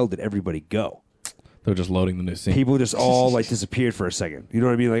 where the hell did everybody go? they're just loading the new scene. People just all like disappeared for a second. You know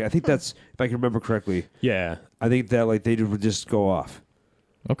what I mean? Like, I think that's, if I can remember correctly, Yeah. I think that like they would just go off.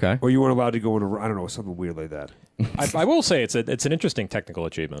 Okay. Or you weren't allowed to go in I don't know, something weird like that. I will say it's an interesting technical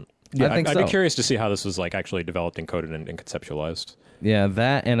achievement. Yeah, I think I'd so. be curious to see how this was like actually developed and coded and conceptualized. Yeah,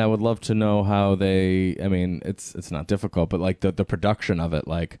 that, and I would love to know how they. I mean, it's not difficult, but like the production of it.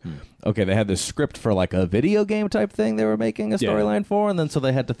 Like, okay, they had this script for like a video game type thing they were making a Yeah. storyline for, and then so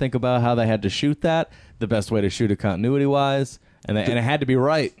they had to think about how they had to shoot that, the best way to shoot it continuity wise, and it had to be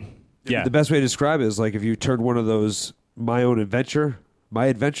right. Yeah. The best way to describe it is like if you turned one of those My Adventure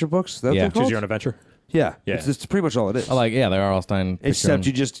books. That's Yeah. what they're called? Choose your own adventure. Yeah. Yeah. It's pretty much all it is. Like, yeah, they're all Stein. Except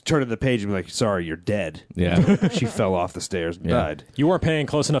you just turn to the page and be like, sorry, you're dead. Yeah. She fell off the stairs and Yeah. died. You weren't paying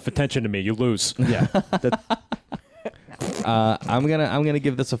close enough attention to me. You lose. Yeah. I'm gonna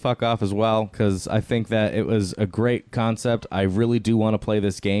give this a fuck off as well because I think that it was a great concept. I really do want to play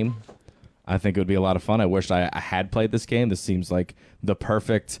this game. I think it would be a lot of fun. I wish I had played this game. This seems like the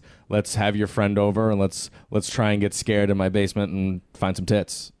perfect. Let's have your friend over and let's try and get scared in my basement and find some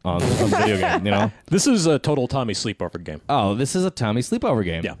tits on the video game. You know, This is a total Tommy sleepover game. oh, this is a Tommy sleepover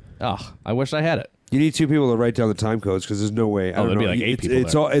game. Yeah. Oh, I wish I had it. You need 2 people to write down the time codes because there's no way. I don't there'd be know. like 8 it's,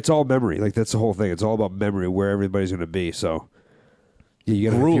 people there. it's all memory. Like that's the whole thing. It's all about memory where everybody's going to be. So yeah, you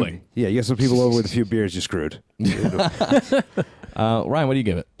got Grueling. You get some people over with a few beers, you're screwed. Ryan, what do you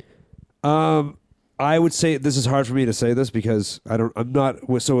give it? I would say this is hard for me to say this because I'm not.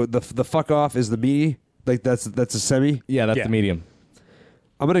 So the fuck off is the meaty. Like that's a semi. Yeah, that's Yeah. the medium.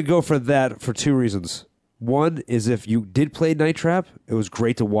 I'm gonna go for that for 2 reasons. One is if you did play Night Trap, it was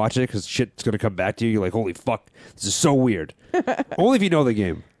great to watch it because shit's gonna come back to you. You're like, holy fuck, this is so weird. Only if you know the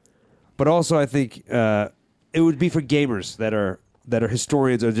game. But also, I think it would be for gamers that are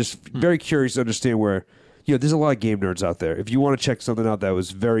historians or just very curious to understand where there's a lot of game nerds out there. If you want to check something out that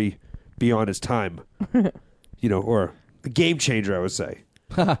was very beyond its time, or a game changer, I would say,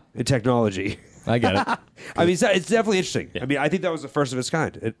 in technology. I get it. I mean, it's definitely interesting. I mean, I think that was the first of its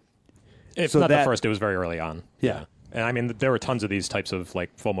kind. If So not the that- first, it was very early on. Yeah. And I mean, there were tons of these types of like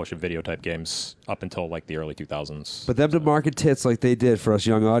full motion video type games up until like the early 2000s. But them to market tits like they did for us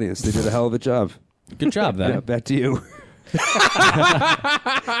young audience, they did a hell of a job. Good job, then. Yeah, back to you.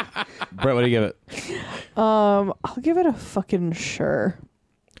 Brett, what do you give it? I'll give it a fucking sure.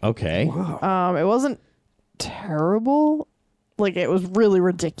 Okay. It wasn't terrible. Like, it was really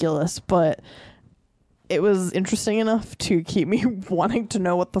ridiculous, but it was interesting enough to keep me wanting to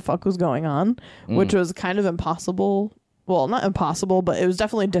know what the fuck was going on, which was kind of impossible. Well, not impossible, but it was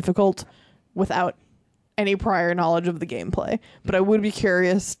definitely difficult without any prior knowledge of the gameplay. But I would be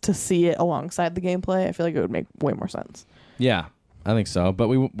curious to see it alongside the gameplay. I feel like it would make way more sense. Yeah, I think so. But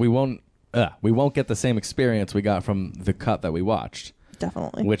we won't get the same experience we got from the cut that we watched.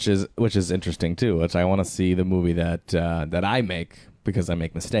 Definitely. Which is interesting too. Which I want to see the movie that I make because I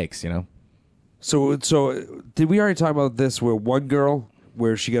make mistakes. So did we already talk about this? Where one girl,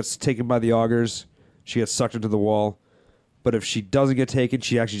 where she gets taken by the augers, she gets sucked into the wall, but if she doesn't get taken,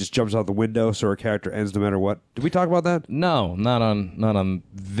 she actually just jumps out the window, so her character ends no matter what. Did we talk about that? No, not on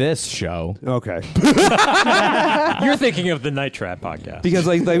this show. Okay, You're thinking of the Night Trap podcast. because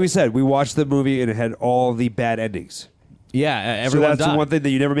like we said, we watched the movie and it had all the bad endings. Yeah, everyone so that's died. the one thing that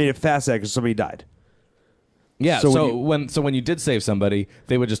you never made it fast at because somebody died. Yeah, So so when when you did save somebody,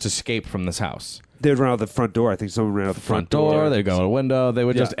 they would just escape from this house. They would run out the front door. I think someone ran out the Front door, they'd go to a window. They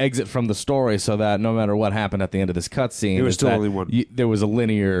would Yeah. just exit from the story so that no matter what happened at the end of this cutscene, There was is still that only one. there was a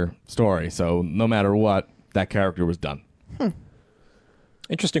linear story. So no matter what, that character was done.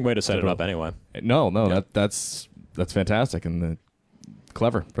 Interesting way to set it up anyway. No, Yeah. that's fantastic and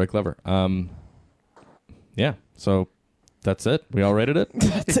clever, very clever. Yeah, so that's it. We all rated it.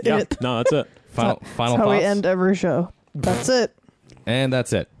 That's Yeah. it. No, that's it. Final That's final how thoughts, we end every show. That's it. and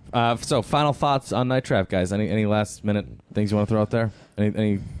that's it. So final thoughts on Night Trap, guys. Any last minute things you want to throw out there?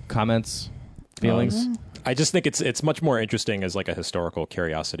 Any comments, feelings? I just think it's much more interesting as like a historical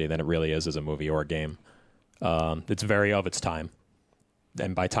curiosity than it really is as a movie or a game. It's very of its time,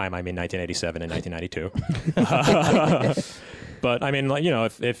 and by time I mean 1987 and 1992. But I mean, like,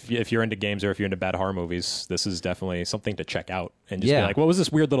 if you're into games or if you're into bad horror movies, this is definitely something to check out and just be like, what was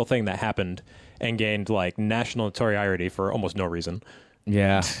this weird little thing that happened and gained like national notoriety for almost no reason?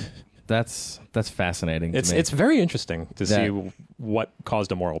 Yeah, that's fascinating. to me. It's very interesting to That- see what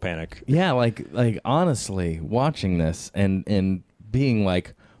caused a moral panic. Yeah, like honestly, watching this and being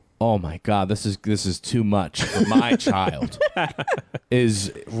like, oh my god, this is too much for my child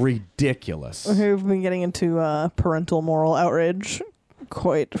is ridiculous. We've been getting into parental moral outrage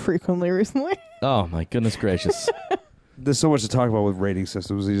quite frequently recently. Oh my goodness gracious. There's so much to talk about with rating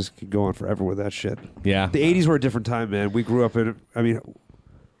systems. You just could go on forever with that shit. Yeah. The 80s were a different time, man. We grew up in. I mean,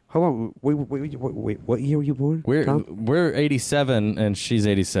 how long? Wait. What year were you born? Tom? We're 87 and she's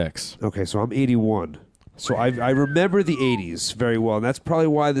 86. Okay, so I'm 81. So I remember the 80s very well, and that's probably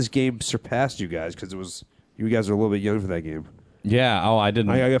why this game surpassed you guys, because you guys are a little bit young for that game. Yeah, oh I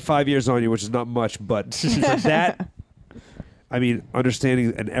didn't. I got 5 years on you, which is not much, but for that, I mean,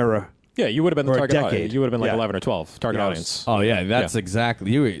 understanding an era. Yeah, you would have been Or the a target decade. audience. You would have been like Yeah. 11 or 12 target Yeah, I was- audience. Oh yeah, that's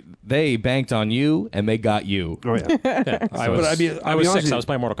exactly. They banked on you and they got you. Oh yeah, Yeah, I So- was, But I mean, I I'll was be honest 6. with I was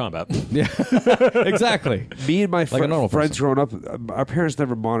playing Mortal Kombat. Exactly. me and my Like a normal friends growing up, our parents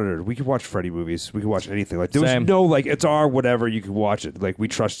never monitored. We could watch Freddy movies. We could watch anything. Like there Same. was no like it's our whatever. You could watch it. Like we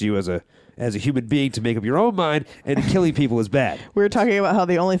trust you as a human being to make up your own mind, and killing people is bad. We were talking about how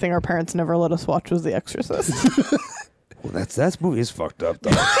the only thing our parents never let us watch was The Exorcist. Well, that movie is fucked up,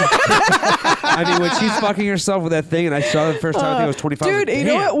 though. I mean, when she's fucking herself with that thing, and I saw it the first time, I think I was 25. Dude, like, you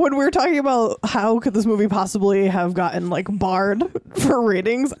know damn. what? When we were talking about how could this movie possibly have gotten like barred for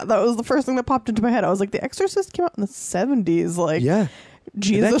ratings, that was the first thing that popped into my head. I was like, The Exorcist came out in the 70s. Like, Yeah.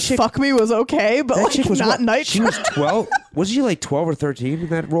 Jesus chick- fuck me was okay, but That like chick was not what? Night She Trap. was 12. Was she like 12 or 13 in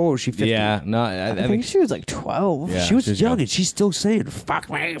that role, or was she 15? Yeah, no, I I think think she was like 12. Yeah. She was she's young, young. and she's still saying, fuck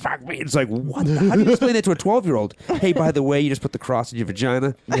me, fuck me. It's like, what? How do you explain that to a 12-year-old? Hey, by the way, you just put the cross in your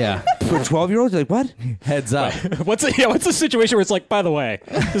vagina. yeah. To a 12-year-old, you're like, what? Heads up. What's the situation where it's like, by the way,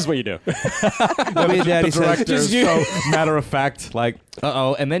 this is what you do. I mean, Daddy The director says, is so matter of fact, like,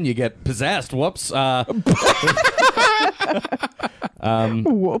 uh-oh, and then you get possessed. Whoops.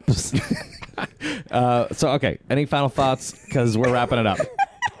 Whoops. So, okay, any final thoughts? Because we're wrapping it up.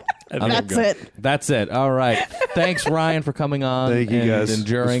 That's it. That's it. All right. Thanks, Ryan, for coming on. Thank you, and guys. It was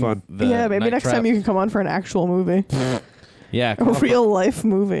enduring fun. the Yeah, maybe Night next Trap. time you can come on for an actual movie. Yeah, A come on. real life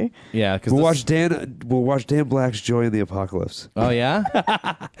movie. Yeah, because We'll watch Dan Black's Joy in the Apocalypse. Oh yeah.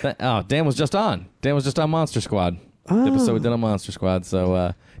 Dan was just on. Dan was just on Monster Squad. The episode we did on Monster Squad.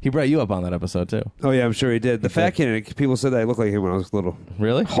 So he brought you up on that episode too. Oh, yeah, I'm sure he did. The fat kid, people said that I looked like him when I was little.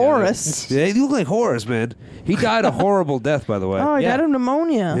 Really? Horace. Yeah, you look like Horace, man. He died a horrible death, by the way. Oh, he Yeah. died of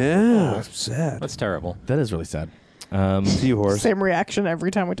pneumonia. Yeah, that's sad. That's terrible. That is really sad. See you, Horace. Same reaction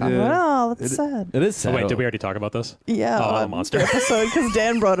every time we talk Yeah. about. Oh, that's sad. It is sad. Oh, wait, did we already talk about this? Yeah, Oh, on monster. the episode because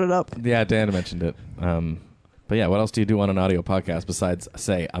Dan brought it up. Yeah, Dan mentioned it. But yeah, what else do you do on an audio podcast besides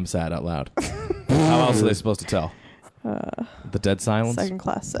say "I'm sad" out loud? How else are they supposed to tell? The dead silence. Second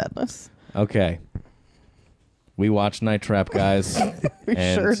class sadness. Okay. We watched Night Trap, guys. We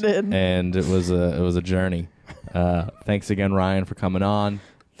sure did. And it was a journey. Thanks again, Ryan, for coming on.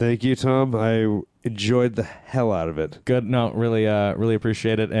 Thank you, Tom. I enjoyed the hell out of it. Good. No, really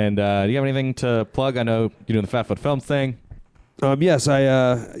appreciate it. And do you have anything to plug? I know you're doing the Fatfoot Films thing. Yes, I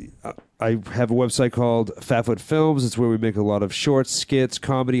have a website called Fatfoot Films. It's where we make a lot of shorts, skits,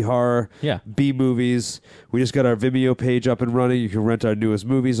 comedy, horror, Yeah. B movies. We just got our Vimeo page up and running. You can rent our newest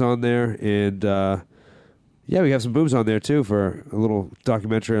movies on there, and yeah, we have some boobs on there too for a little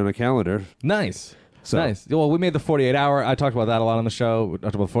documentary on a calendar. Nice. So- Nice. Well, we made the 48 Hour. I talked about that a lot on the show. We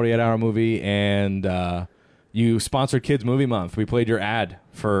talked about the 48 Hour movie, and you sponsored Kids Movie Month. We played your ad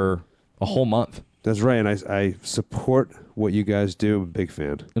for a whole month. That's right, and I support what you guys do. I'm a big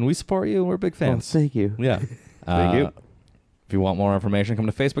fan. And we support you. We're big fans. Oh, thank you. Yeah. Thank you. If you want more information, come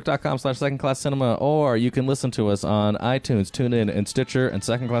to facebook.com/secondclasscinema, or you can listen to us on iTunes, TuneIn, and Stitcher, and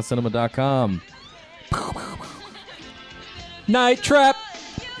secondclasscinema.com. Night Trap.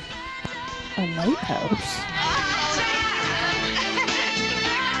 A lighthouse.